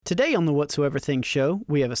Today on the Whatsoever Things show,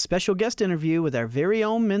 we have a special guest interview with our very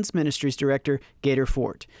own Men's Ministries Director, Gator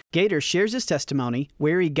Fort. Gator shares his testimony,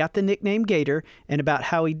 where he got the nickname Gator, and about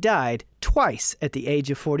how he died twice at the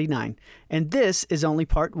age of 49. And this is only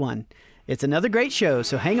part one. It's another great show,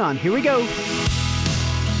 so hang on, here we go.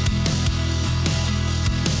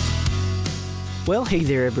 Well, hey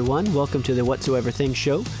there, everyone. Welcome to the Whatsoever Things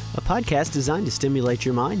show, a podcast designed to stimulate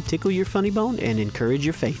your mind, tickle your funny bone, and encourage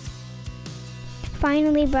your faith.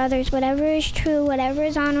 Finally, brothers, whatever is true, whatever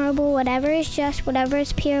is honorable, whatever is just, whatever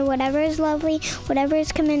is pure, whatever is lovely, whatever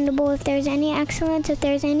is commendable, if there is any excellence, if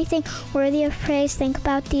there is anything worthy of praise, think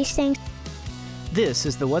about these things. This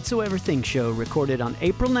is the Whatsoever Things show, recorded on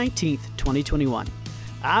April 19th, 2021.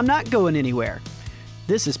 I'm not going anywhere.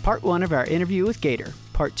 This is part one of our interview with Gator.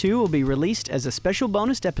 Part two will be released as a special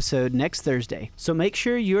bonus episode next Thursday, so make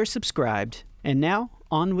sure you're subscribed. And now,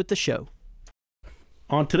 on with the show.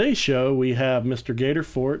 On today's show, we have Mr. Gator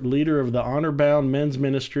Fort, leader of the Honor Bound Men's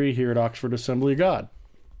Ministry here at Oxford Assembly of God.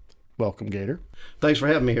 Welcome, Gator. Thanks for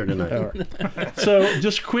having me here tonight. All right. So,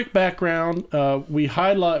 just quick background.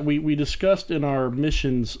 We discussed in our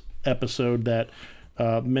missions episode that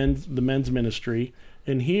the men's ministry,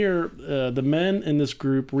 and here the men in this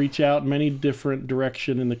group reach out many different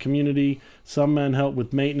directions in the community. Some men help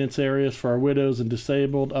with maintenance areas for our widows and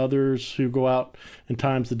disabled. Others who go out in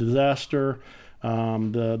times of disaster.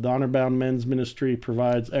 The Honor Bound Men's Ministry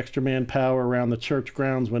provides extra manpower around the church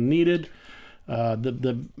grounds when needed.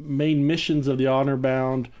 The main missions of the Honor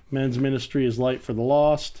Bound Men's Ministry is Light for the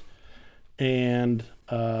Lost, and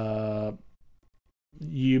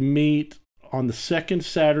you meet on the second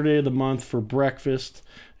Saturday of the month for breakfast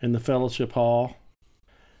in the fellowship hall,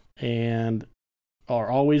 and are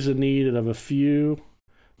always in need of a few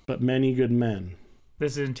but many good men.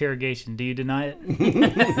 This is interrogation. Do you deny it?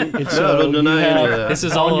 I don't deny it. This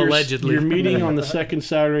is all allegedly. Your meeting on the second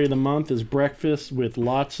Saturday of the month is breakfast with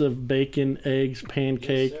lots of bacon, eggs,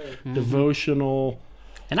 pancake, devotional.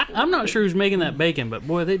 And I'm not sure who's making that bacon, but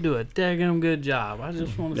boy, they do a daggum good job. I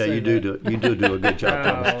just want to say you do do it. You do a good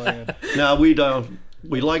job, Thomas. Now we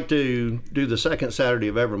like to do the second Saturday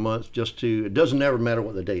of every month. It doesn't ever matter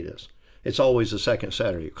what the date is. It's always the second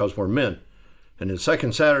Saturday because we're men. And the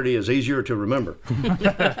second Saturday is easier to remember.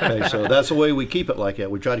 Okay, so that's the way we keep it like that.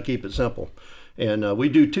 We try to keep it simple. And we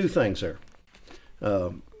do two things there.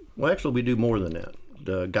 Well, actually, we do more than that.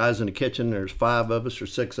 The guys in the kitchen, there's 5 of us or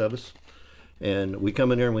 6 of us. And we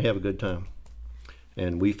come in there and we have a good time.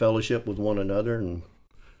 And we fellowship with one another and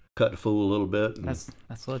cut the fool a little bit. And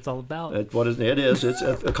that's what it's all about. That's what it is. It's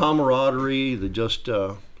a camaraderie, just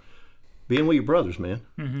being with your brothers, man.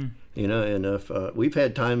 Mm-hmm. You know, and if we've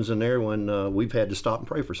had times in there when we've had to stop and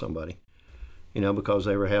pray for somebody, you know, because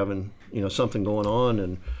they were having, you know, something going on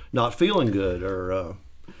and not feeling good. Or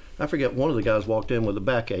I forget, one of the guys walked in with a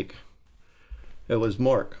backache. It was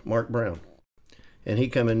Mark Brown. And he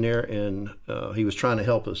come in there and he was trying to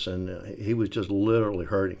help us, and he was just literally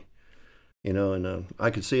hurting, you know, and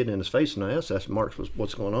I could see it in his face, and I asked Mark,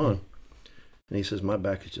 what's going on? And he says, my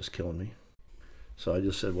back is just killing me. So I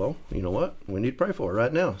just said, well, you know what? We need to pray for it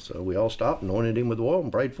right now. So we all stopped, anointed him with oil,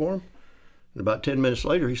 and prayed for him. And about 10 minutes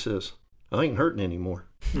later, he says, I ain't hurting anymore.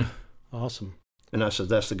 Awesome. And I said,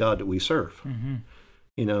 that's the God that we serve. Mm-hmm.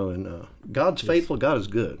 You know, and God's faithful. God is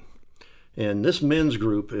good. And this men's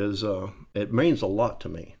group it means a lot to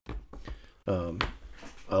me.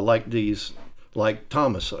 I like these, like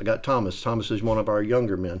Thomas. I got Thomas. Thomas is one of our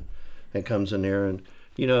younger men that comes in there, and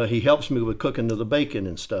you know, he helps me with cooking the bacon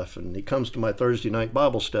and stuff, and he comes to my Thursday night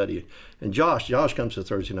Bible study. And Josh comes to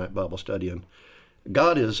Thursday night Bible study. And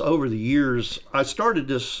God is, over the years, I started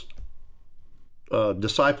this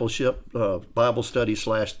discipleship Bible study /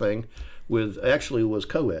 thing was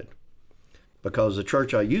co-ed. Because the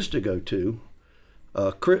church I used to go to,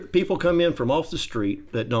 people come in from off the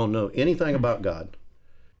street that don't know anything about God.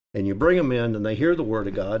 And you bring them in, and they hear the Word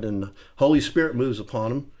of God, and the Holy Spirit moves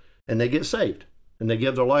upon them, and they get saved. And they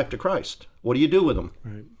give their life to Christ. What do you do with them?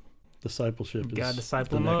 Right. Discipleship is... God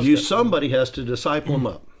disciple them up. Somebody has to disciple them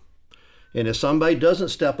up. And if somebody doesn't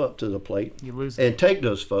step up to the plate you lose and take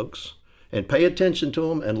those folks and pay attention to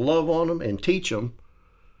them and love on them and teach them,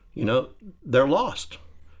 you know, they're lost.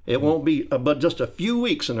 It won't be but just a few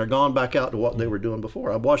weeks and they're gone back out to what they were doing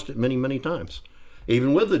before. I've watched it many, many times.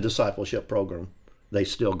 Even with the discipleship program, they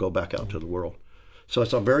still go back out to the world. So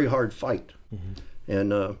it's a very hard fight. Mm-hmm.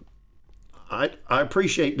 And I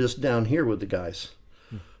appreciate this down here with the guys.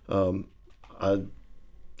 I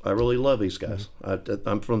really love these guys.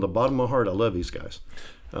 I'm from the bottom of my heart. I love these guys,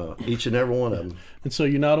 each and every one of them. And so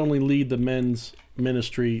you not only lead the men's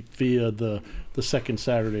ministry via the second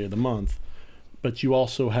Saturday of the month, but you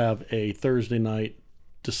also have a Thursday night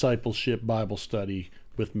discipleship Bible study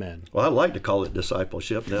with men? Well, I like to call it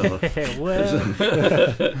discipleship now.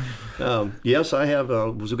 Well, Yes, I have.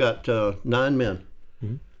 We've got 9 men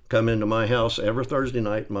come into my house every Thursday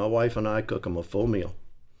night. My wife and I cook them a full meal.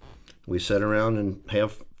 We sit around and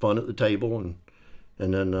have fun at the table, and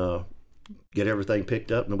then get everything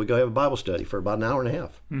picked up, and then we go have a Bible study for about an hour and a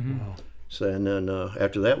half. Wow. So, and then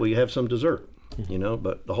after that, we have some dessert.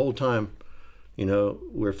 But the whole time,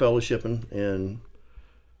 we're fellowshipping, and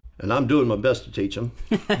I'm doing my best to teach them.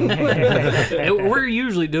 We're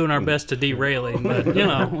usually doing our best to derail him, but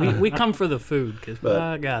we come for the food because,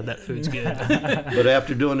 by God, that food's good. But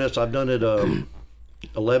after doing this, I've done it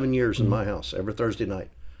 11 years in my house every Thursday night,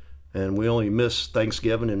 and we only miss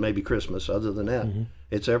Thanksgiving and maybe Christmas. Other than that,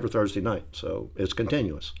 it's every Thursday night, so it's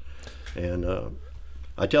continuous. And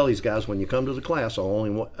I tell these guys, when you come to the class, I'll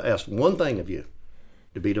only ask one thing of you: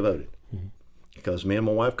 to be devoted, because me and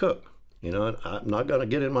my wife cook. I'm not going to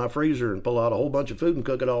get in my freezer and pull out a whole bunch of food and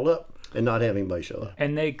cook it all up and not have anybody show up.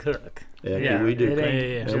 and they cook. Yeah, we do.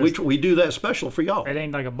 It And we do that special for y'all.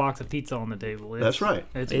 ain't like a box of pizza on the table. That's right.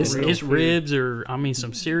 It's It's ribs or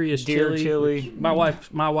some serious Deer chili. My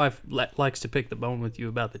wife likes to pick the bone with you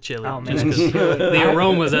about the chili. Oh, man, just it's 'cause good. the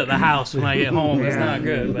aromas at the house when I get home is not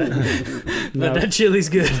good, but that chili's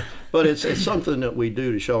good. But it's something that we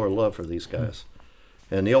do to show our love for these guys.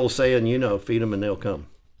 And the old saying, feed them and they'll come.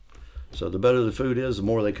 So the better the food is, the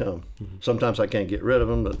more they come. Sometimes I can't get rid of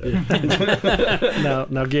them, but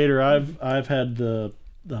Now, Gator, I've had the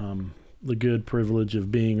good privilege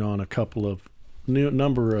of being on a couple of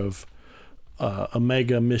number of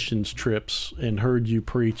Omega missions trips and heard you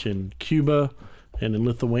preach in Cuba and in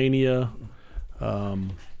Lithuania,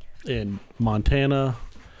 in Montana,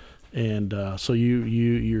 and so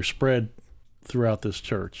you're spread throughout this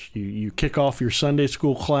church. You kick off your Sunday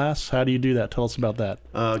school class. How do you do that? Tell us about that.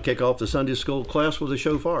 kick off the Sunday school class with a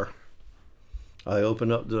shofar. We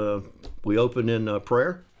open in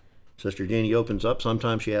prayer. Sister Jeannie opens up.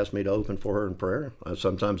 Sometimes she asks me to open for her in prayer.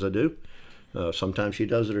 Sometimes I do. Sometimes she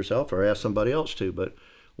does it herself or asks somebody else to. But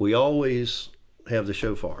we always have the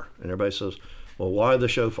shofar. And everybody says, well, why the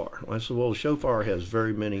shofar? I said, well, the shofar has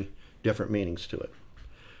very many different meanings to it.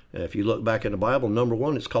 And if you look back in the Bible, number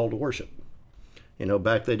one, it's called to worship.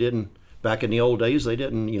 Back in the old days, they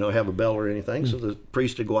didn't, have a bell or anything. So the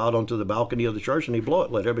priest would go out onto the balcony of the church and he'd blow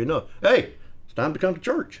it, let everybody know, hey, it's time to come to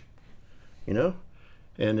church. And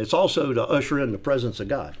it's also to usher in the presence of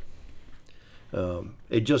God.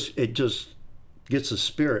 It just gets the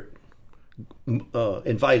spirit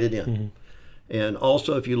invited in. And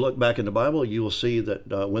also, if you look back in the Bible, you will see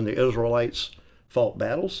that when the Israelites fought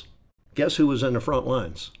battles, guess who was in the front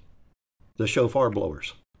lines? The shofar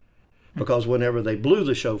blowers. Because whenever they blew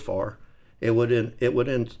the shofar, it would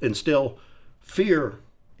instill fear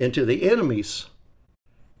into the enemy's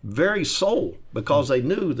very soul, because they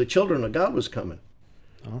knew the children of God was coming.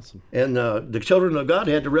 Awesome. And the children of God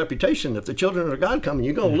had the reputation, if the children of God coming,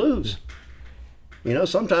 you're going to lose.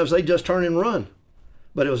 Sometimes they just turn and run.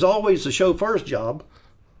 But it was always the shofar's job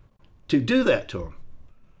to do that to them.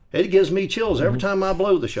 It gives me chills every time I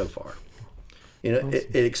blow the shofar.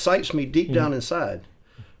 It excites me deep down inside.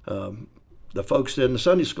 The folks in the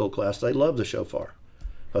Sunday school class, they love the shofar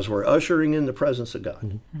because we're ushering in the presence of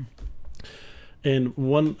God. And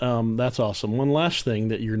one, that's awesome. One last thing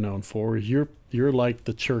that you're known for is you're like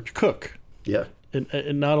the church cook. Yeah.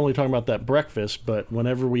 And not only talking about that breakfast, but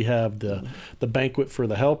whenever we have the banquet for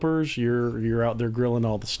the helpers, you're out there grilling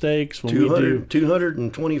all the steaks. When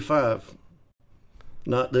 225,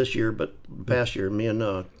 not this year, but past year, me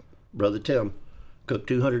and Brother Tim cooked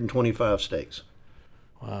 225 steaks.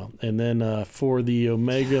 Wow. And then for the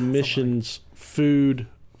Omega Missions food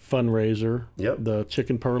fundraiser, Yep. the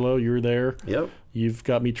chicken perlo, you're there. Yep. You've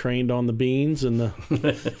got me trained on the beans and the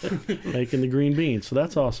making the green beans. So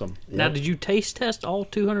that's awesome. Now, did you taste test all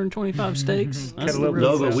 225 steaks? That's the real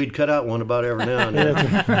No, but question. we'd cut out one about every now and then.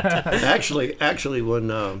 actually, when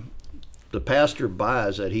the pastor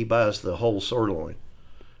buys it, he buys the whole sirloin,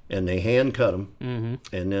 and they hand cut them,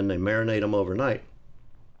 and then they marinate them overnight.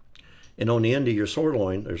 And on the end of your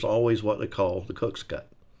sirloin, there's always what they call the cook's cut.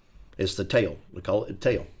 It's the tail. We call it the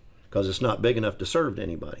tail because it's not big enough to serve to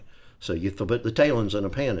anybody. So you put the tailings in a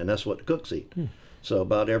pan, and that's what the cooks eat. So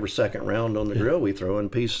about every second round on the grill, we throw in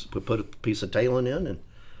we put a piece of tailing in and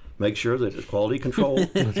make sure that the quality control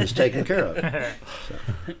is taken care of.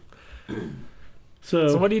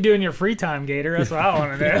 So what do you do in your free time, Gator? That's what I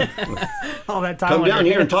want to know. All that time. Come on down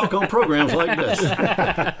your here and talk on programs like this.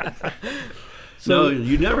 No,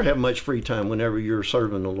 you never have much free time whenever you're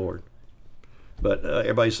serving the Lord. But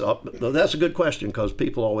everybody's that's a good question because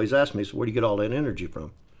people always ask me, so where do you get all that energy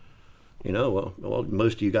from? You know, well,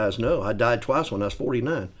 most of you guys know I died twice when I was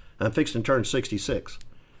 49. I'm fixing to turn 66.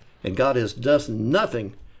 And God has done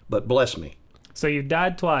nothing but bless me. So you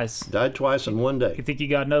died twice. Died twice in one day. You think you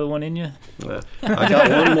got another one in you? I got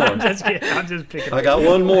one more. Just kidding. I'm just picking. I got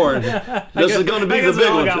one more. This is going to be the big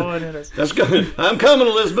one. Got one in us. That's going. I'm coming,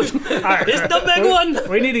 Elizabeth. All right. It's the big one.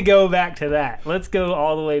 We need to go back to that. Let's go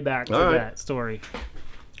all the way back to All right. that story.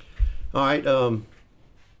 All right.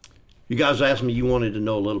 You guys asked me. You wanted to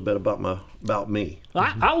know a little bit about me.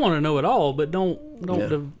 I want to know it all, but don't.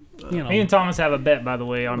 You know. Me and Thomas have a bet, by the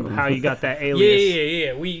way, on how you got that alias.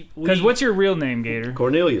 Yeah. Because what's your real name, Gator?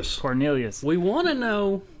 Cornelius. Cornelius. We want to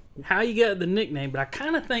know how you got the nickname, but I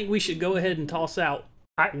kind of think we should go ahead and toss out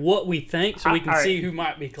what we think so we can see who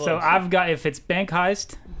might be close. So I've got, if it's bank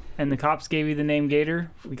heist and the cops gave you the name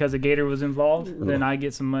Gator because a gator was involved, then I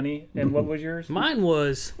get some money. And what was yours? Mine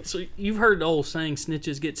was, so you've heard the old saying,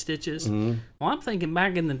 snitches get stitches. Mm-hmm. Well, I'm thinking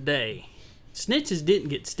back in the day, snitches didn't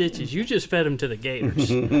get stitches. You just fed them to the gators.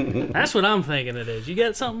 That's what I'm thinking it is. You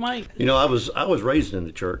got something, Mike? You know, I was raised in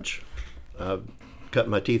the church. I cut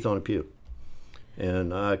my teeth on a pew,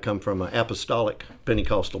 and I come from an apostolic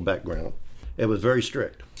Pentecostal background. It was very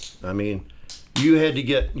strict. I mean, you had to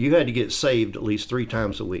get saved at least 3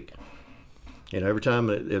 times a week. And every time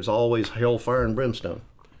it was always hell, fire, and brimstone,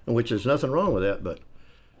 which there's nothing wrong with that, but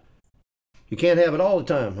you can't have it all the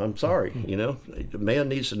time. I'm sorry, you know. The man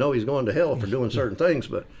needs to know he's going to hell for doing certain things,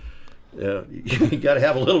 but you got to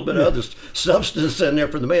have a little bit of other substance in there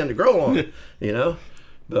for the man to grow on, you know.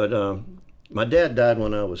 But my dad died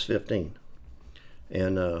when I was 15.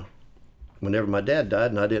 And whenever my dad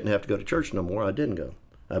died and I didn't have to go to church no more, I didn't go.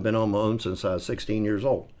 I've been on my own since I was 16 years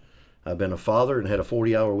old. I've been a father and had a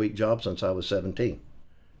 40-hour-a-week job since I was 17.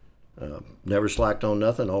 Never slacked on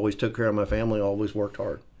nothing, always took care of my family, always worked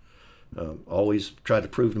hard. Always tried to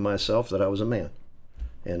prove to myself that I was a man.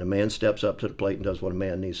 And a man steps up to the plate and does what a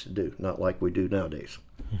man needs to do, not like we do nowadays.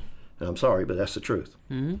 And I'm sorry, but that's the truth.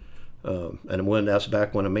 Mm-hmm. And that's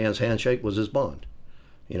back when a man's handshake was his bond.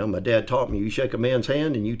 You know, my dad taught me, you shake a man's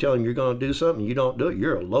hand and you tell him you're going to do something, you don't do it,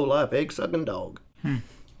 you're a low-life, egg-sucking dog.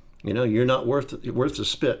 You know, you're not worth the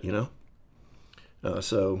spit, you know.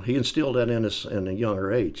 So he instilled that in us in a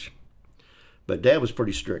younger age. But Dad was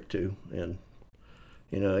pretty strict, too. And,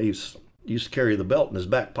 you know, he used to carry the belt in his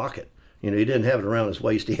back pocket. You know, he didn't have it around his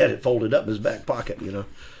waist. He had it folded up in his back pocket, you know.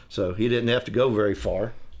 So he didn't have to go very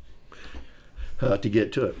far to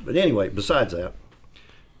get to it. But anyway, besides that,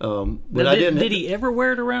 did he ever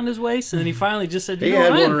wear it around his waist? And then he finally just said, he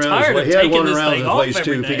had one around his waist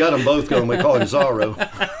too. If he got them both going, we call it Zorro.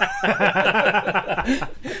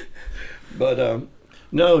 But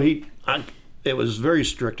no, it was very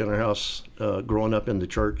strict in our house growing up in the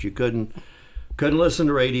church. You couldn't listen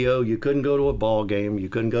to radio. You couldn't go to a ball game. You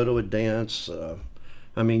couldn't go to a dance.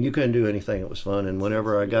 I mean, you couldn't do anything that was fun. And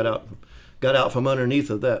whenever I got out from underneath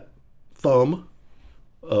of that thumb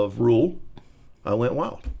of rule, I went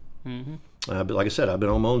wild. Mm-hmm. Like I said, I've been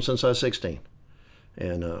on my own since I was 16.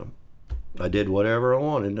 And I did whatever I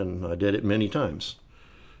wanted, and I did it many times.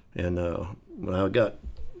 And when I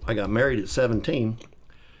got married at 17,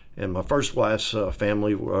 and my first wife's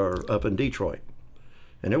family were up in Detroit.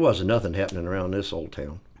 And there wasn't nothing happening around this old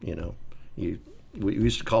town, you know. We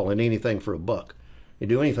used to call it anything for a buck. You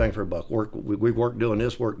do anything for a buck. We work doing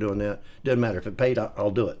this, work doing that. Doesn't matter. If it paid, I'll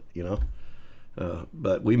do it, you know.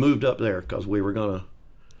 But we moved up there because we were going to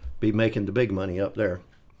be making the big money up there.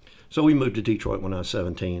 So we moved to Detroit when I was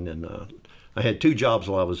 17, and I had 2 jobs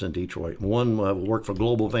while I was in Detroit. One, I worked for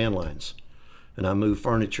Global Van Lines, and I moved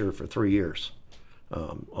furniture for 3 years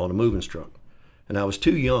on a moving truck. And I was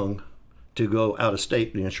too young to go out of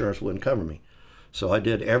state. The insurance wouldn't cover me. So I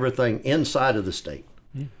did everything inside of the state,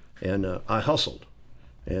 and I hustled.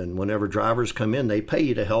 And whenever drivers come in, they pay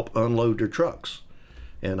you to help unload their trucks.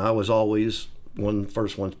 And I was always one of the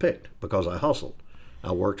first ones picked because I hustled.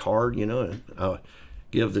 I worked hard, you know, and I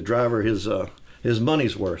give the driver his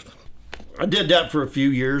money's worth. I did that for a few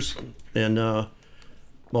years, and my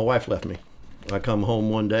wife left me. I come home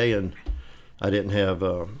one day, and I didn't have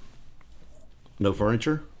no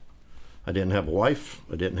furniture. I didn't have a wife.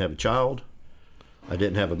 I didn't have a child. I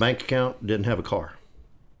didn't have a bank account. Didn't have a car.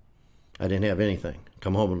 I didn't have anything.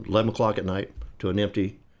 Come home at 11 o'clock at night to an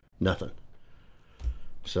empty nothing.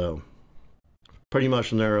 So pretty much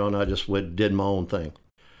from there on, I just did my own thing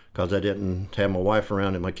because I didn't have my wife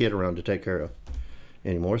around and my kid around to take care of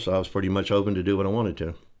anymore. So I was pretty much open to do what I wanted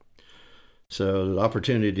to. So the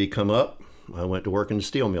opportunity come up. I went to work in the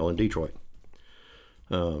steel mill in Detroit.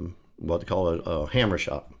 What they call a hammer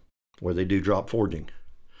shop, where they do drop forging.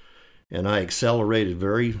 And I accelerated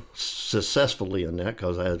very successfully in that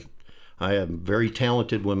because I am very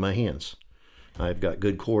talented with my hands. I've got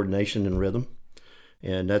good coordination and rhythm,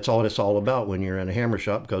 and that's all it's all about when you're in a hammer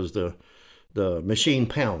shop, because the machine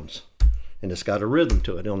pounds, and it's got a rhythm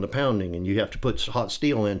to it on the pounding, and you have to put hot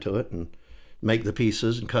steel into it and make the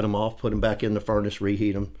pieces and cut them off, put them back in the furnace,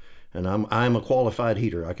 reheat them. And I'm a qualified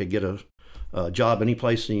heater. I could get a job any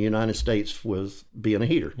place in the United States with being a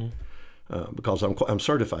heater, because I'm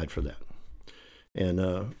certified for that.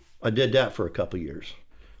 And I did that for a couple of years.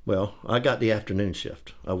 Well, I got the afternoon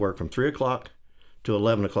shift. I worked from 3 o'clock to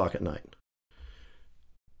 11 o'clock at night.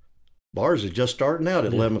 Bars are just starting out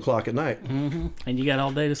at 11 o'clock at night. Mm-hmm. And you got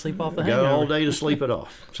all day to sleep off the hangover. Got all day to sleep it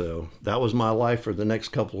off. So that was my life for the next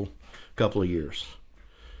couple of years.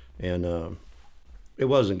 And it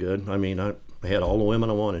wasn't good. I mean, I had all the women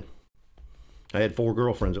I wanted. I had 4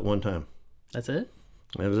 girlfriends at one time. That's it?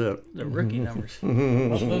 That was it. The rookie numbers.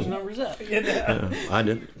 What's those numbers up? I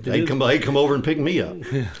didn't. They'd come over and pick me up.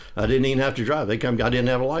 I didn't even have to drive. I didn't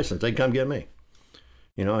have a license. They'd come get me.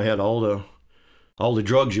 You know, I had all the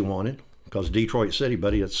drugs you wanted, because Detroit City,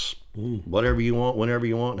 buddy, it's whatever you want, whenever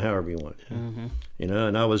you want, however you want. Mm-hmm. You know,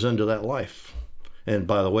 and I was into that life. And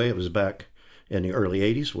by the way, it was back in the early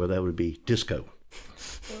 80s where that would be disco.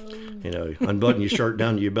 You know, unbutton your shirt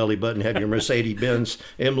down to your belly button, have your Mercedes-Benz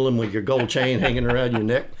emblem with your gold chain hanging around your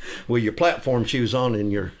neck, with your platform shoes on,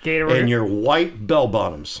 and your white bell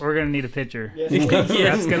bottoms. We're gonna need a picture.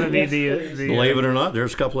 That's gonna be the Believe it or not,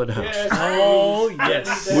 there's a couple at the house. Yes. Oh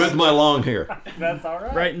yes, with my long hair. That's all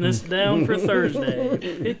right. Writing this down for Thursday.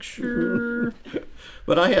 Picture.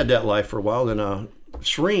 But I had that life for a while. Then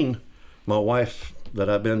Shreen, my wife that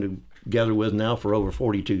I've been together with now for over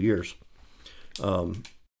 42 years.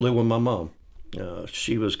 Lived with my mom.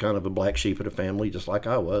 She was kind of a black sheep of the family, just like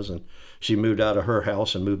I was, and she moved out of her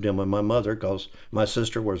house and moved in with my mother because my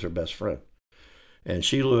sister was her best friend. And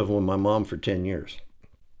she lived with my mom for 10 years.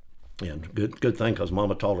 And good thing, because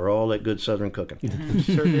Mama taught her all that good Southern cooking.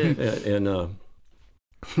 Sure did. And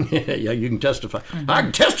yeah, you can testify. I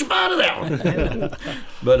can testify to that one.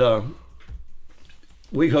 But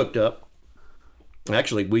we hooked up.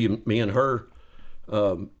 Actually, me and her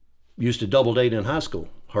used to double date in high school.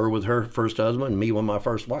 Her with her first husband, and me with my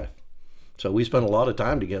first wife. So we spent a lot of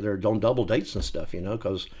time together on double dates and stuff, you know,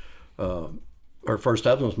 because her first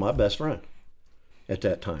husband was my best friend at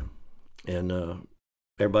that time. And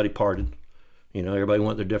everybody parted. You know, everybody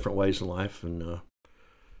went their different ways in life. And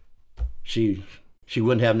she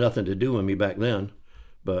wouldn't have nothing to do with me back then,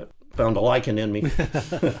 but found a liking in me,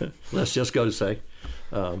 let's just go to say,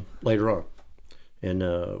 later on.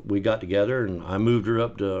 And we got together, and I moved her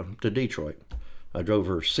up to Detroit. I drove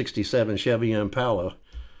her 67 Chevy Impala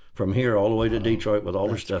from here all the way to Detroit with all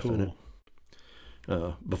her stuff in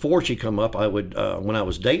it. Before she come up, I would, when I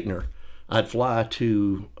was dating her, I'd fly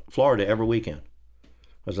to Florida every weekend,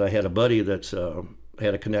 because I had a buddy that's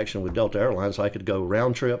had a connection with Delta Airlines. I could go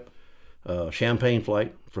round trip, Champagne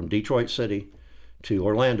flight from Detroit City to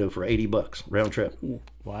Orlando for $80 round trip.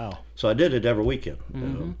 Wow. So I did it every weekend.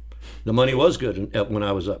 Mm-hmm. The money was good when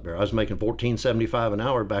I was up there. I was making $14.75 an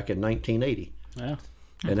hour back in 1980. Yeah.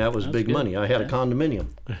 And that was big money. I had a condominium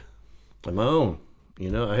of my own. You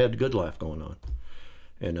know, I had a good life going on.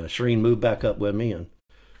 And Shreen moved back up with me and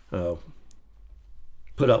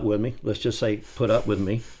put up with me. Let's just say put up with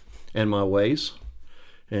me and my ways.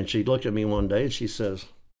 And she looked at me one day and she says,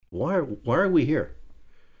 why are we here?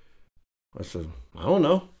 I said, I don't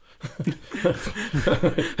know.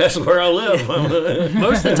 That's where I live.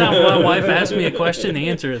 Most of the time when my wife asks me a question, the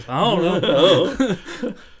answer is, I don't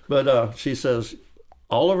know. But she says,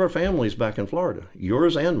 all of our family's back in Florida,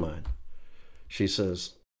 yours and mine. She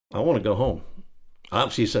says, I want to go home.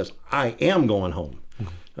 She says, I am going home.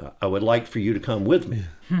 I would like for you to come with me.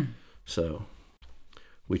 So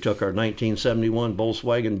we took our 1971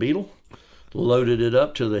 Volkswagen Beetle, loaded it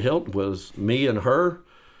up to the hilt with me and her,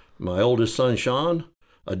 my oldest son, Sean,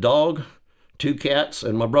 a dog, 2 cats,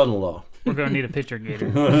 and my brother-in-law. We're going to need a picture, Gator.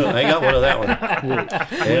 I got one of that one.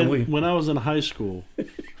 And when I was in high school,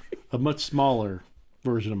 a much smaller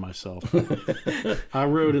version of myself, I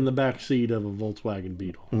rode in the back seat of a Volkswagen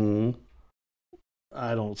Beetle. Mm-hmm.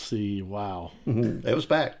 I don't see, wow. Mm-hmm. It was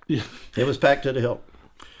packed. Yeah. It was packed to the hilt.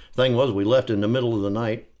 Thing was, we left in the middle of the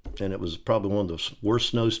night, and it was probably one of the worst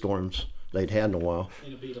snowstorms they'd had in a while.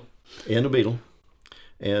 In a Beetle.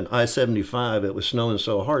 And I-75, it was snowing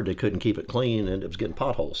so hard they couldn't keep it clean, and it was getting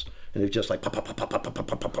potholes. And it was just like pop, pop, pop, pop, pop, pop,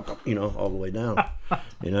 pop, pop, pop, you know, all the way down.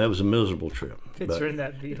 You know, it was a miserable trip. Picturing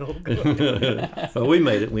that Beetle. But we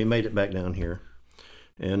made it. We made it back down here.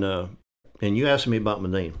 And you asked me about my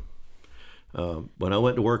name. When I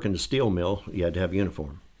went to work in the steel mill, you had to have a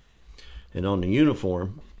uniform. And on the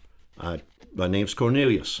uniform, my name's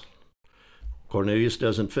Cornelius. Cornelius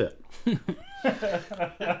doesn't fit.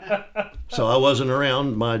 So I wasn't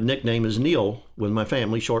around. My nickname is Neil with my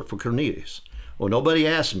family, short for Cornelius. Well, nobody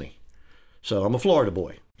asked me. So I'm a Florida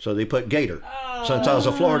boy. So they put Gator since I was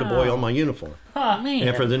a Florida boy on my uniform. Oh, man.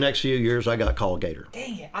 And for the next few years, I got called Gator.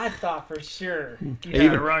 Dang it. I thought for sure you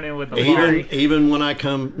had to run in with the body. Even when I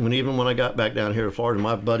got back down here to Florida,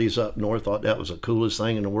 my buddies up north thought that was the coolest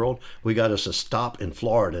thing in the world. We got us a stop in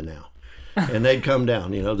Florida now. And they'd come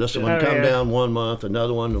down, this one come down 1 month,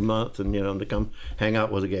 another one a month, and to come hang out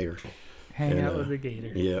with a Gator. Hang out with a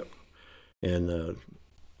Gator. Yeah. And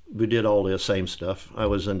we did all the same stuff. I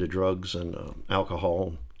was into drugs and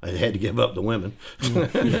alcohol. I had to give up the women.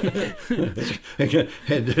 Had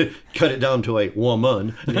to cut it down to a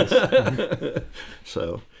woman. Yes.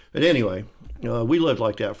 So, but anyway, we lived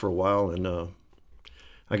like that for a while, and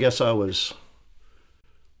I guess I was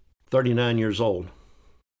 39 years old,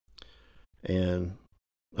 and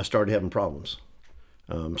I started having problems.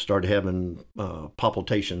 Started having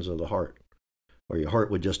palpitations of the heart, where your heart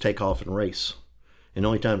would just take off and race. And the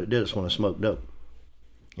only time it did is when I smoked dope.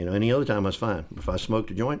 Any other time I was fine. If I smoked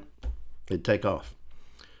a joint, it'd take off.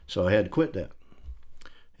 So I had to quit that.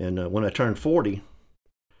 And when I turned 40,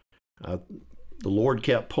 the Lord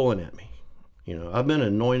kept pulling at me. I've been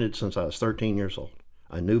anointed since I was 13 years old.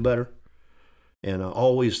 I knew better. And I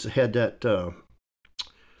always had that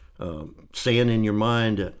saying in your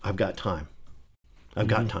mind that I've got time. I've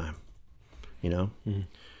got time. And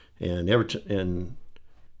and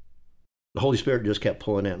the Holy Spirit just kept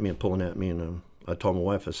pulling at me, and I told my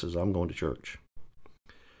wife, I says, I'm going to church.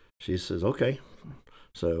 She says, okay.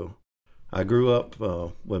 So I grew up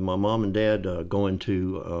with my mom and dad going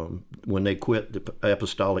to, when they quit the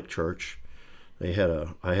Apostolic Church, I had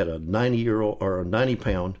a 90-year-old or a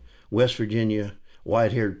 90-pound West Virginia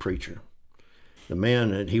white-haired preacher. The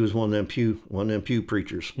man, he was one of them pew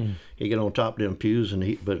preachers. He got on top of them pews, and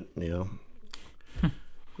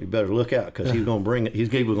we better look out, because he was going to bring it. He was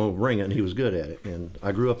going to bring it, and he was good at it. And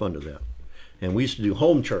I grew up under that. And we used to do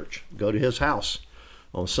home church, go to his house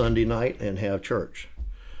on Sunday night and have church.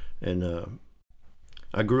 And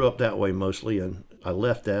I grew up that way mostly, and I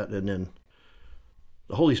left that, and then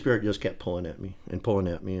the Holy Spirit just kept pulling at me. And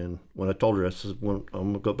when I told her, I said, I'm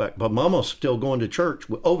going to go back. But Mama's still going to church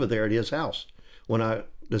over there at his house when I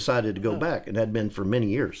decided to go back, and that had been for many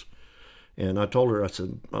years. And I told her, I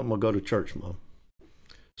said, I'm going to go to church, Mom.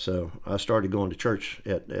 So I started going to church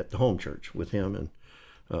at the home church with him,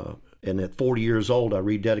 and at 40 years old, I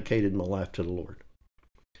rededicated my life to the Lord.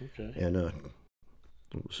 Okay. And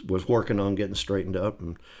was working on getting straightened up,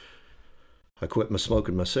 and I quit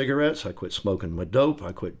smoking my cigarettes, I quit smoking my dope,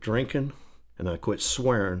 I quit drinking, and I quit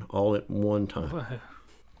swearing all at one time. Wow.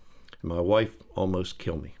 And my wife almost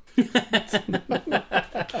killed me.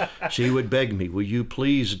 She would beg me, will you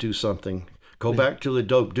please do something? Go back to the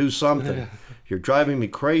dope, do something. You're driving me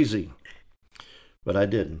crazy. But I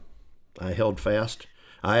didn't. I held fast.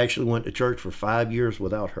 I actually went to church for 5 years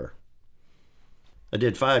without her. I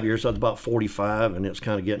did 5 years. I was about 45, and it was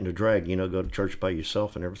kind of getting to drag, go to church by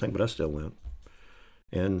yourself and everything, but I still went.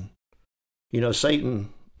 And,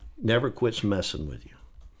 Satan never quits messing with you.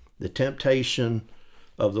 The temptation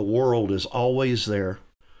of the world is always there.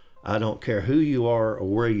 I don't care who you are or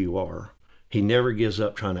where you are. He never gives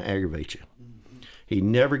up trying to aggravate you. He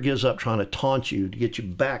never gives up trying to taunt you to get you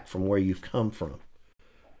back from where you've come from.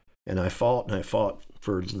 And I fought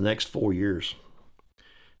for the next 4 years.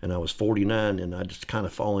 And I was 49, and I just kind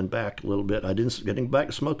of fallen back a little bit. I didn't getting back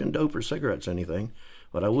to smoking dope or cigarettes or anything,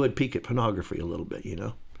 but I would peek at pornography a little bit,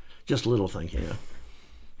 just little things,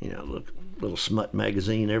 little smut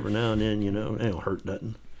magazine every now and then, it don't hurt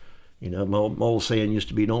nothing. My old saying used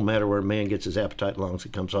to be, don't matter where a man gets his appetite as long as he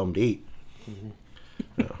comes home to eat. Mm-hmm.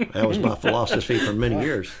 That was my philosophy for many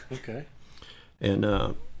years. Okay. And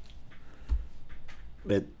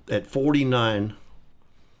at 49,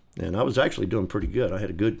 and I was actually doing pretty good. I had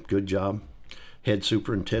a good job, head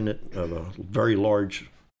superintendent of a very large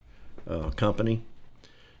company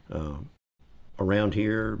around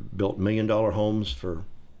here, built $1 million homes for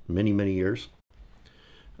many, many years.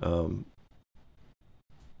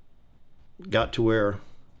 Got to where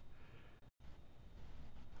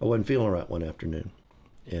I wasn't feeling right one afternoon.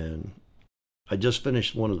 And I just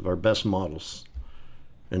finished one of our best models.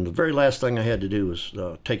 And the very last thing I had to do was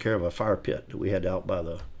take care of a fire pit that we had out by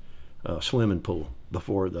the swimming pool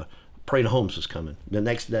before the Parade of Homes was coming the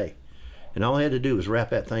next day. And all I had to do was wrap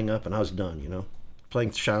that thing up, and I was done,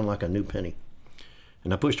 Playing shine like a new penny.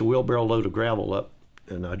 And I pushed a wheelbarrow load of gravel up,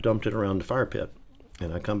 and I dumped it around the fire pit.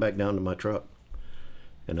 And I come back down to my truck,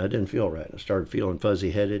 and I didn't feel right. I started feeling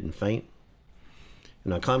fuzzy-headed and faint.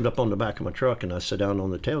 And I climbed up on the back of my truck, and I sat down on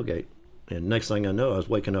the tailgate, And next thing I know, I was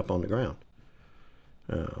waking up on the ground.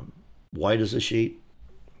 White as a sheet,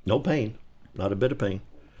 no pain, not a bit of pain,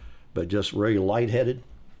 but just really lightheaded.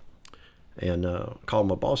 And called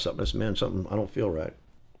my boss up and I said, man, something, I don't feel right.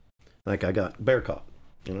 Like I got bear caught.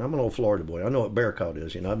 You know, I'm an old Florida boy. I know what bear caught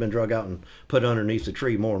is. You know, I've been drug out and put underneath the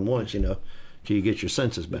tree more than once, you know, till you get your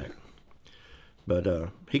senses back. But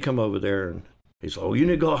he come over there and he said, oh, you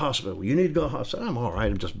need to go to the hospital. You need to go to the hospital. I'm all right.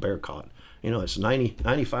 I'm just bear caught. You know, it's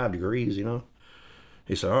 95 degrees, you know.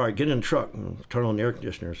 He said, all right, get in the truck and turn on the air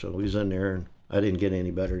conditioner. So we was in there and I didn't get any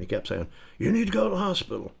better. And he kept saying, you need to go to the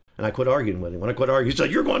hospital. And I quit arguing with him. When I quit arguing, he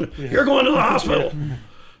said, you're going to the hospital.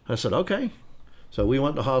 I said, okay. So we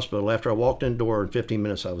went to the hospital. After I walked in the door, in 15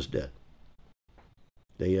 minutes, I was dead.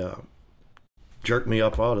 They jerked me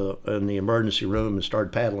up in the emergency room and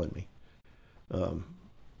started paddling me.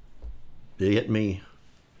 They hit me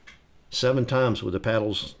 7 times with the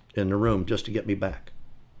paddles in the room just to get me back.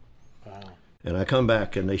 Wow. And I come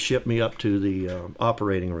back and they shipped me up to the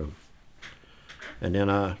operating room. And then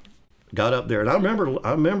I got up there and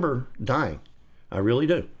I remember dying. I really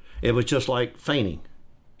do. It was just like fainting.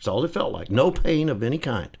 That's all it felt like. No pain of any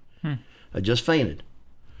kind. I just fainted.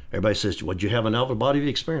 Everybody says, well, did you have an out-of-body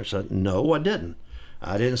experience? No, I didn't.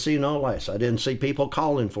 I didn't see no lights. I didn't see people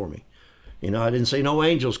calling for me. You know, I didn't see no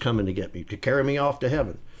angels coming to get me, to carry me off to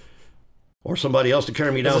heaven. Or somebody else to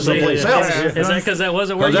carry me down someplace else. Is that because that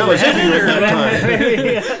wasn't where you that were was headed? at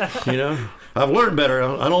that time. You know, I've learned better.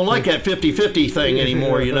 I don't like that 50-50 thing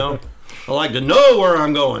anymore, you know. I like to know where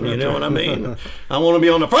I'm going, you know what I mean? I want to be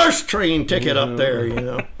on the first train ticket up there, you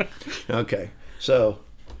know. Okay, so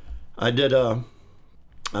I did, I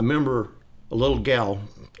remember a little gal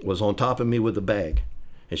was on top of me with a bag,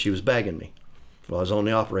 and she was bagging me while I was on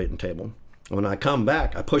the operating table. When I come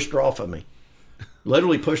back, I pushed her off of me.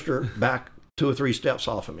 Literally pushed her back 2 or 3 steps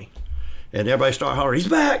off of me. And everybody started hollering, he's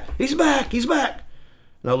back, he's back, he's back.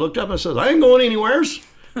 And I looked up and I said, I ain't going anywheres.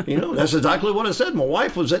 You know, that's exactly what I said. My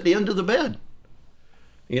wife was at the end of the bed.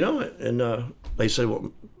 You know, and they said,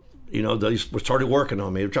 well, you know, they started working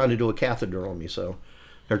on me. They're trying to do a catheter on me. So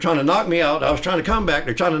they're trying to knock me out. I was trying to come back.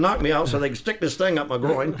 They're trying to knock me out so they can stick this thing up my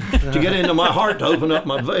groin to get into my heart to open up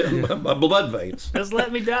my blood veins. Just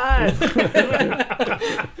let me die.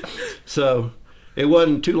 So it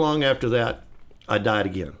wasn't too long after that, I died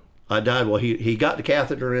again. I died, well, he got the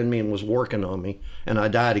catheter in me and was working on me, and I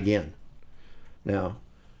died again. Now,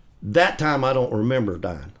 that time I don't remember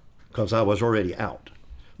dying because I was already out.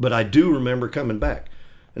 But I do remember coming back.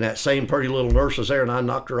 And that same pretty little nurse was there, and I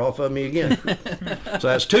knocked her off of me again. So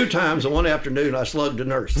that's 2 times. And one afternoon, I slugged a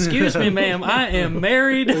nurse. Excuse me, ma'am, I am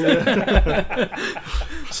married.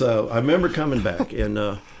 So I remember coming back, and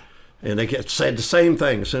they said the same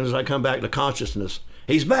thing as soon as I come back to consciousness.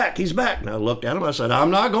 He's back, he's back. And I looked at him, I said,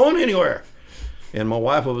 I'm not going anywhere. And my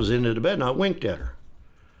wife was into the bed, and I winked at her.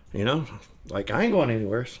 You know, like, I ain't going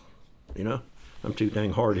anywhere. You know, I'm too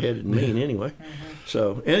dang hard-headed and mean anyway.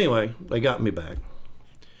 So anyway, they got me back.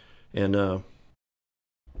 And I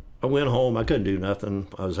went home. I couldn't do nothing.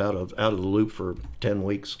 I was out of the loop for 10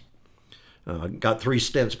 weeks. Got 3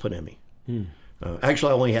 stents put in me.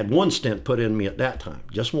 Actually, I only had 1 stent put in me at that time,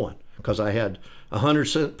 just 1, because I had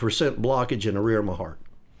 100% blockage in the rear of my heart.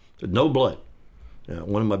 So no blood.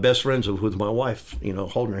 One of my best friends was with my wife, you know,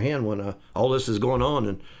 holding her hand when all this is going on,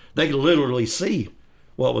 and they could literally see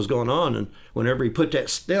what was going on. And whenever he put that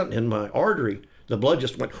stent in my artery, the blood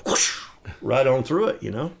just went whoosh, right on through it,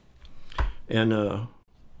 you know. And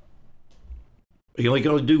he only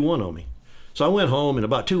could only do 1 on me. So I went home, and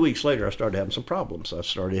about 2 weeks later, I started having some problems. I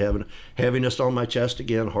started having heaviness on my chest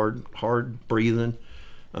again, hard breathing.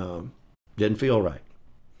 Didn't feel right.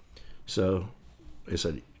 So they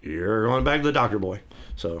said, you're going back to the doctor, boy.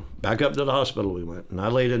 So back up to the hospital we went. And I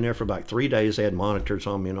laid in there for about 3 days. They had monitors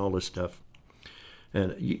on me and all this stuff.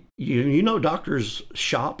 And you know doctors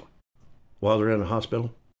shop while they're in the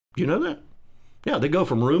hospital? Do you know that? Yeah, they go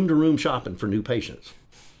from room to room shopping for new patients.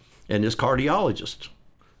 And this cardiologist,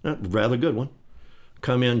 a rather good one,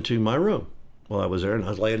 come into my room while I was there. And I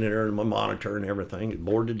was laying there in my monitor and everything,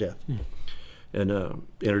 bored to death. And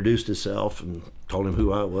introduced himself and told him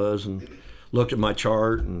who I was and looked at my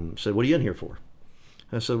chart and said, what are you in here for?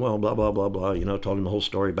 I said, well, blah, blah, blah, blah. You know, told him the whole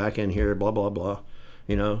story, back in here, blah, blah, blah.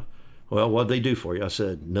 You know, well, what'd they do for you? I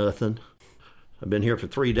said, nothing. I've been here for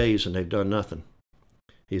 3 days and they've done nothing.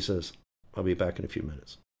 He says, I'll be back in a few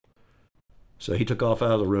minutes. So he took off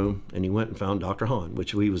out of the room and he went and found Dr. Hahn,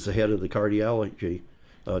 which he was the head of the cardiology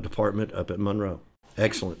department up at Monroe.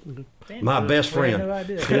 Excellent. My best friend. No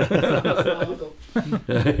idea.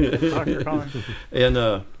 Dr. Hahn.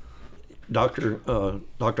 And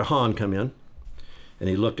Dr. Hahn come in, And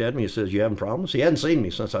he looked at me, he says, "You having problems?" He hadn't seen me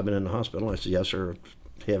since I've been in the hospital. I said, "Yes, sir,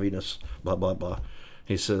 heaviness, blah, blah, blah."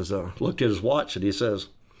 He says, looked at his watch, and he says,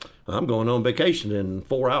 "I'm going on vacation in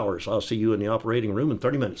 4 hours. I'll see you in the operating room in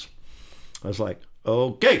 30 minutes. I was like,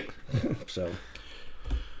 "Okay." So,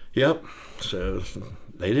 yep. So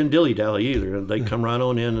they didn't dilly-dally either. They come right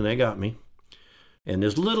on in, and they got me. And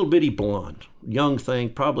this little bitty blonde, young thing,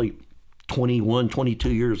 probably 21,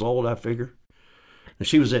 22 years old, I figure. And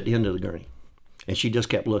she was at the end of the gurney. And she just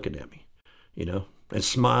kept looking at me, and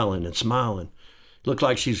smiling and smiling. Looked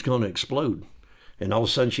like she's going to explode. And all of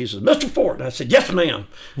a sudden she says, "Mr. Fort." And I said, "Yes, ma'am."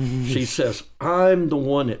 She says, "I'm the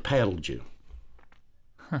one that paddled you."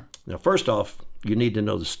 Now, first off, you need to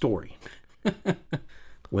know the story.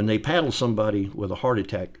 When they paddle somebody with a heart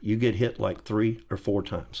attack, you get hit like 3 or 4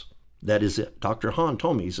 times. That is it. Dr. Hahn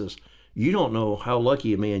told me, he says, "You don't know how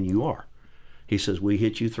lucky a man you are." He says, "We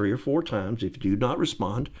hit you 3 or 4 times. If you do not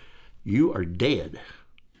respond, you are dead."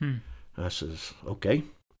 I says, "Okay."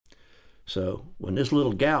 So when this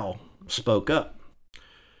little gal spoke up,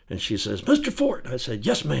 and she says, "Mr. Fort," I said,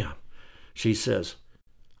 "Yes, ma'am." She says,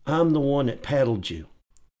 "I'm the one that paddled you."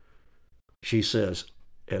 She says,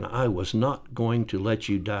 "And I was not going to let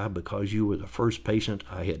you die because you were the first patient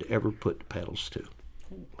I had ever put paddles to."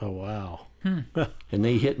 Oh, wow. And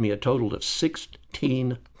they hit me a total of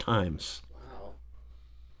 16 times. Wow.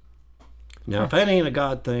 Now, if that ain't a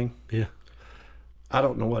God thing, Yeah. I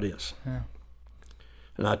don't know what is. Yeah.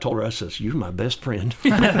 And I told her, I says, "You're my best friend."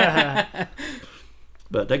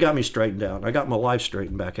 But they got me straightened out. I got my life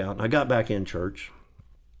straightened back out, and I got back in church.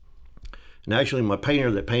 And actually, my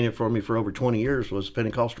painter that painted for me for over 20 years was a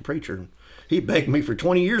Pentecostal preacher. And he begged me for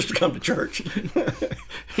 20 years to come to church.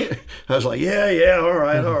 I was like, yeah, all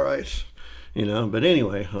right. But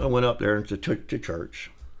anyway, I went up there to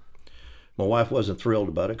church. My wife wasn't thrilled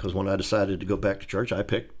about it because when I decided to go back to church, I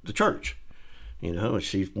picked the church. And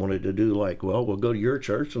she wanted to do like, well, we'll go to your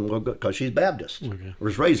church and we'll go, because she's Baptist,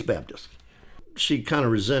 was raised Baptist. She kind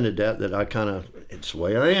of resented that I kind of, it's the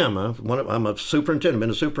way I am. I'm a superintendent, been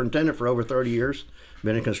a superintendent for over 30 years,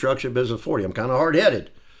 been in construction business 40. I'm kind of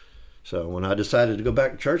hard-headed. So when I decided to go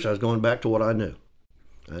back to church, I was going back to what I knew.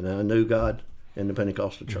 And I knew God in the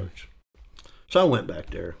Pentecostal church. So I went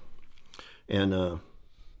back there, and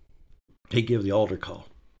he gave the altar call.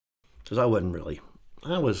 Because I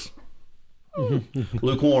was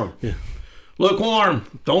lukewarm. Yeah. Lukewarm.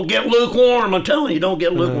 Don't get lukewarm. I'm telling you, don't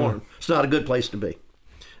get lukewarm. It's not a good place to be.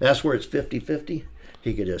 That's where it's 50-50.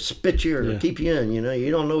 He could just spit you or keep you in.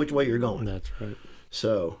 You don't know which way you're going. That's right.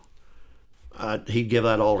 So he'd give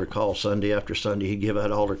that altar call Sunday after Sunday. He'd give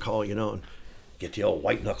that altar call, and get the old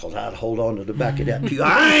white knuckles out, hold on to the back of that pew.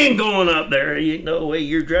 "I ain't going up there. Ain't no way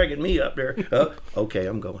you're dragging me up there." "Oh, okay,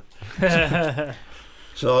 I'm going."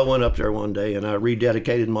 So I went up there one day and I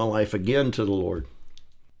rededicated my life again to the Lord.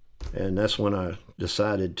 And that's when I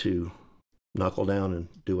decided to knuckle down and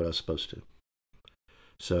do what I was supposed to.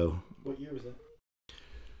 So. What year was that?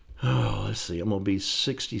 Oh, let's see. I'm going to be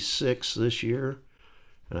 66 this year,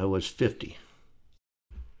 and I was 50.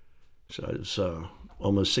 So it's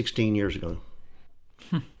almost 16 years ago.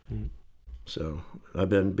 So I've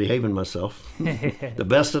been behaving myself the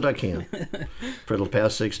best that I can for the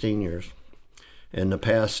past 16 years. In the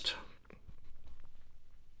past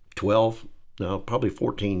probably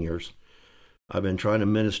 14 years, I've been trying to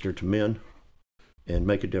minister to men and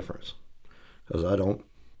make a difference. Because I don't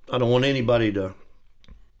want anybody to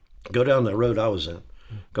go down the road I was in,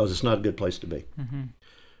 because it's not a good place to be. Mm-hmm.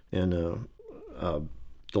 And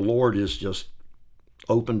the Lord has just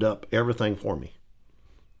opened up everything for me.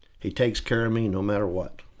 He takes care of me no matter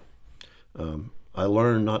what. I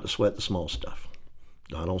learned not to sweat the small stuff.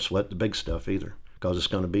 I don't sweat the big stuff either, because it's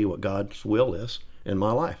going to be what God's will is in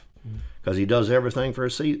my life. Because He does everything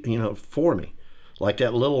for me. Like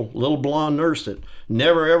that little blonde nurse that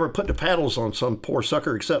never ever put the paddles on some poor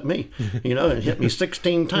sucker except me, and hit me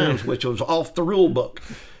 16 times, which was off the rule book.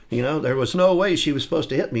 There was no way she was supposed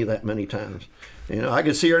to hit me that many times. I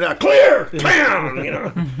could see her now, clear,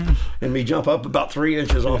 bam, and me jump up about 3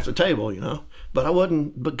 inches off the table, But I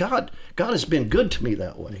wasn't. But God has been good to me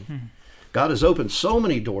that way. God has opened so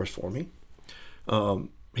many doors for me.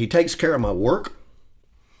 He takes care of my work.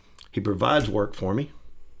 He provides work for me.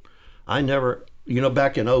 I never,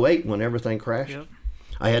 back in 2008 when everything crashed,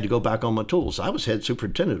 I had to go back on my tools. I was head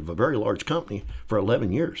superintendent of a very large company for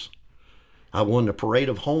 11 years. I won the Parade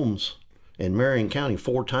of Homes in Marion County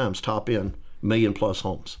 4 times, top end, million-plus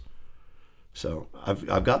homes. So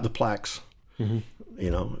I've got the plaques,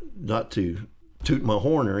 not to toot my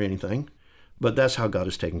horn or anything, but that's how God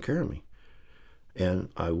has taken care of me. And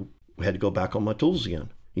I had to go back on my tools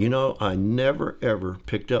again. I never, ever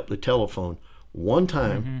picked up the telephone one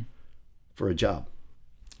time for a job.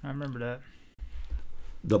 I remember that.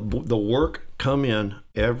 The work come in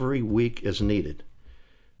every week as needed.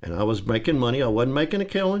 And I was making money. I wasn't making a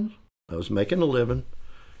killing. I was making a living.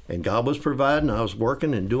 And God was providing. I was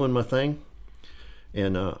working and doing my thing.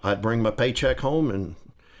 And I'd bring my paycheck home and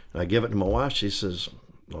I give it to my wife. She says,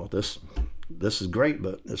 well, this is great,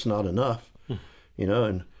 but it's not enough. You know,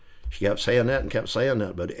 and she kept saying that and kept saying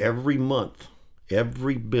that. But every month,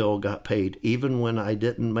 every bill got paid, even when I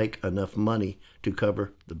didn't make enough money to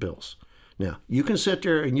cover the bills. Now, you can sit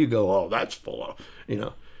there and you go, oh, that's full of, you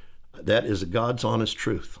know. That is God's honest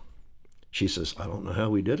truth. She says, I don't know how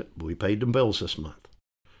we did it, but we paid the bills this month.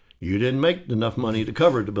 You didn't make enough money to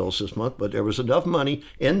cover the bills this month, but there was enough money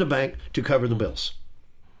in the bank to cover the bills.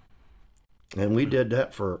 And we did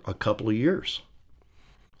that for a couple of years.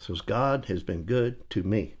 So God has been good to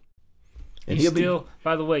me. And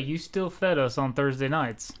by the way, you still fed us on Thursday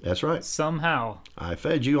nights. That's right. Somehow. I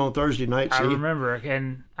fed you on Thursday nights. I remember.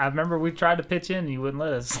 And I remember we tried to pitch in and you wouldn't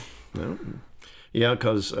let us. No. Yeah,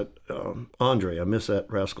 because Andre, I miss that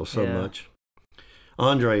rascal so much.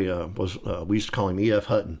 Andre we used to call him E.F.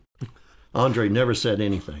 Hutton. Andre never said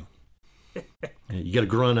anything. And you get a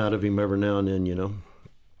grunt out of him every now and then, you know.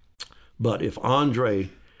 But if Andre,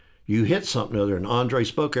 you hit something other and Andre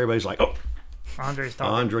spoke, everybody's like, oh, Andre's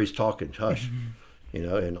talking. Andre's talking, hush. You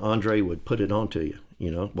know, and Andre would put it onto you,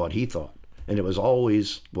 you know, what he thought. And it was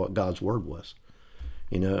always what God's word was,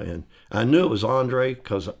 you know. And I knew it was Andre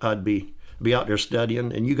because I'd be out there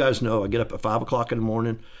studying. And you guys know I get up at 5 o'clock in the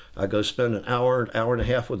morning. I go spend an hour and a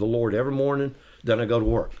half with the Lord every morning. Then I go to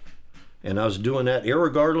work. And I was doing that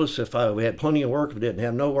irregardless if I had plenty of work. If I didn't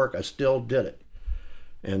have no work, I still did it.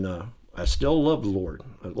 And I still love the Lord.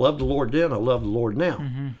 I loved the Lord then. I love the Lord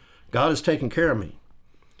now. God has taken care of me.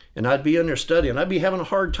 And I'd be in there studying. I'd be having a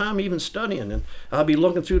hard time even studying. And I'd be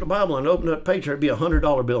looking through the Bible and open up a page and there'd be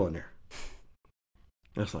 $100 bill in there.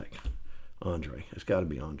 That's like, Andre. It's got to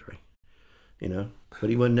be Andre. You know?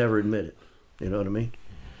 But he would never admit it. You know what I mean?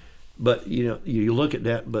 But, you know, you look at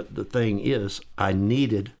that. But the thing is, I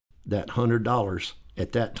needed that $100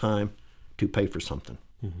 at that time to pay for something.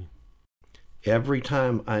 Every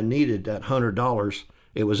time I needed that $100,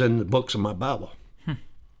 it was in the books of my Bible.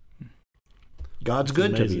 God's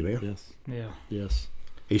good to me, man. Yes. Yeah. Yes.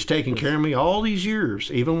 He's taken care of me all these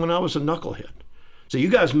years, even when I was a knucklehead. So you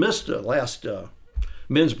guys missed the last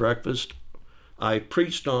men's breakfast. I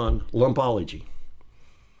preached on lumpology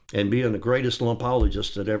and being the greatest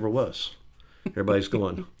lumpologist that ever was. Everybody's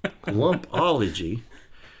going, lumpology?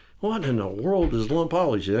 What in the world is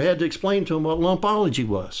lumpology? I had to explain to them what lumpology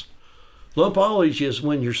was. Lumpology is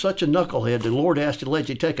when you're such a knucklehead, the Lord has to let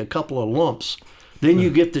you take a couple of lumps. Then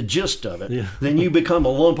you get the gist of it. Yeah. Then you become a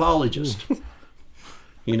lumpologist.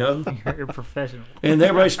 You know? You're a professional. And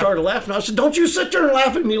everybody started laughing. I said, don't you sit there and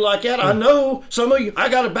laugh at me like that. I know some of you, I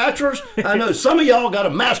got a bachelor's. I know some of y'all got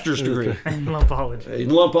a master's degree. In lumpology. In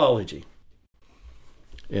lumpology.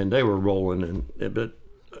 And they were rolling. But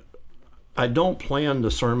I don't plan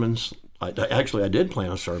the sermons. I did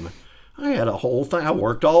plan a sermon. I had a whole thing. I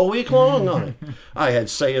worked all week long on it. I had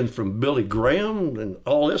sayings from Billy Graham and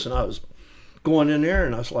all this, and I was going in there,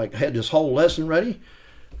 and I was like, I had this whole lesson ready,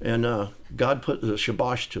 and God put the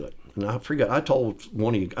shabash to it. And I forget, I told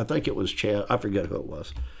one of you, I think it was Chad, I forget who it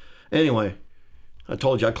was. Anyway, I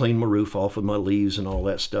told you I cleaned my roof off with my leaves and all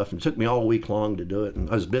that stuff, and it took me all week long to do it,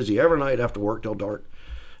 and I was busy every night after work till dark.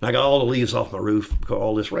 And I got all the leaves off my roof because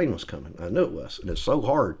all this rain was coming. I knew it was, and it's so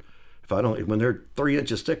hard. When they're 3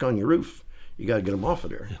 inches thick on your roof, you got to get them off of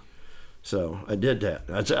there. Yeah. So I did that.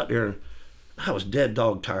 I was out there, and I was dead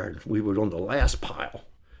dog tired. We were on the last pile.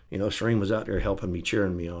 You know, Shereen was out there helping me,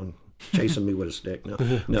 cheering me on, chasing me with a stick.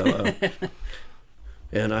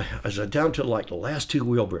 And I was down to like the last 2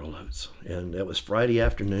 wheelbarrow loads. And it was Friday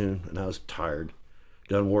afternoon, and I was tired.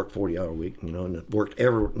 Done work 40-hour week, you know, and worked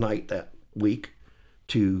every night that week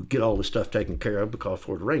to get all the stuff taken care of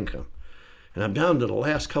before the rain come. And I'm down to the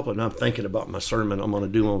last couple, and I'm thinking about my sermon I'm going to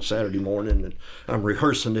do on Saturday morning, and I'm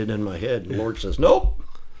rehearsing it in my head. And the Lord says, nope.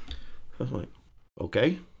 I was like,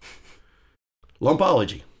 okay.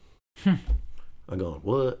 Lumpology. I'm going,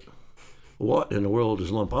 what? What in the world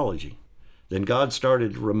is lumpology? Then God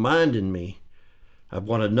started reminding me of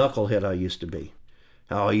what a knucklehead I used to be.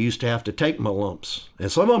 How I used to have to take my lumps.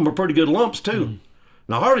 And some of them were pretty good lumps, too.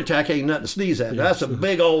 Now, a heart attack ain't nothing to sneeze at. That's a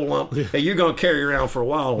big old lump that you're going to carry around for a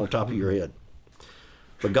while on top of your head.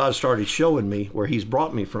 But God started showing me where he's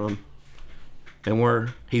brought me from and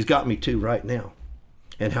where he's got me to right now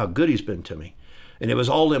and how good he's been to me. And it was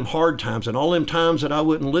all them hard times and all them times that I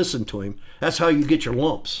wouldn't listen to him. That's how you get your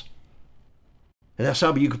lumps. And that's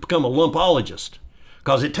how you become a lumpologist.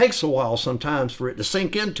 Because it takes a while sometimes for it to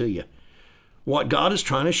sink into you what God is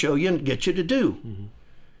trying to show you and get you to do. Mm-hmm.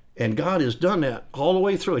 And God has done that all the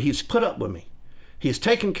way through it. He's put up with me. He's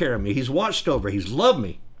taken care of me. He's watched over. He's loved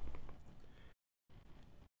me.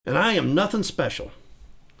 And I am nothing special.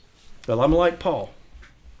 But I'm like Paul.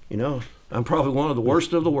 You know, I'm probably one of the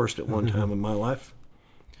worst at one time in my life.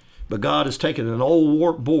 But God has taken an old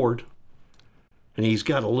warped board and he's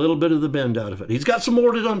got a little bit of the bend out of it. He's got some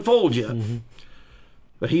more to unfold yet. Mm-hmm.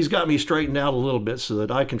 But he's got me straightened out a little bit so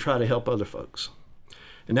that I can try to help other folks.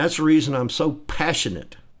 And that's the reason I'm so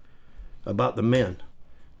passionate about the men.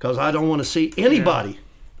 Because I don't want to see anybody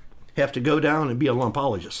have to go down and be a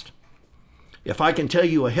lumpologist. If I can tell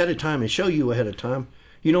you ahead of time and show you ahead of time,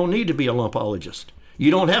 you don't need to be a lumpologist.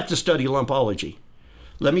 You don't have to study lumpology.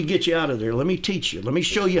 Let me get you out of there. Let me teach you. Let me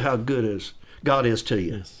show you how good God is to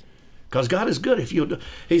you. Because God is good.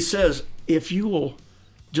 He says, if you will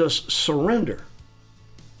just surrender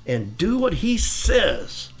and do what he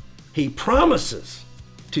says, he promises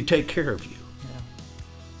to take care of you.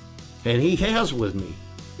 Yeah. And he has with me.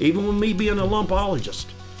 Even with me being a lumpologist,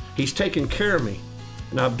 he's taken care of me.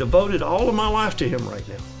 And I've devoted all of my life to him right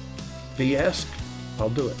now. If he asks, I'll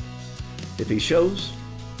do it. If he shows,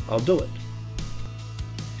 I'll do it.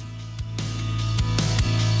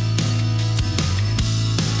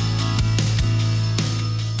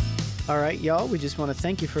 All right, y'all, we just want to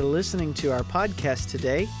thank you for listening to our podcast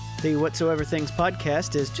today. The Whatsoever Things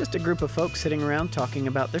podcast is just a group of folks sitting around talking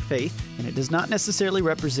about their faith, and it does not necessarily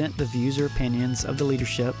represent the views or opinions of the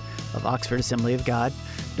leadership of Oxford Assembly of God.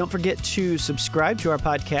 Don't forget to subscribe to our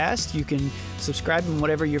podcast. You can subscribe in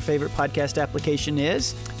whatever your favorite podcast application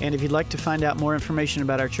is. And if you'd like to find out more information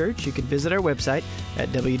about our church, you can visit our website at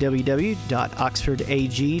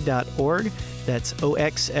www.oxfordag.org. That's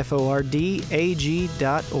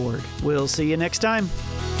oxfordag.org. We'll see you next time.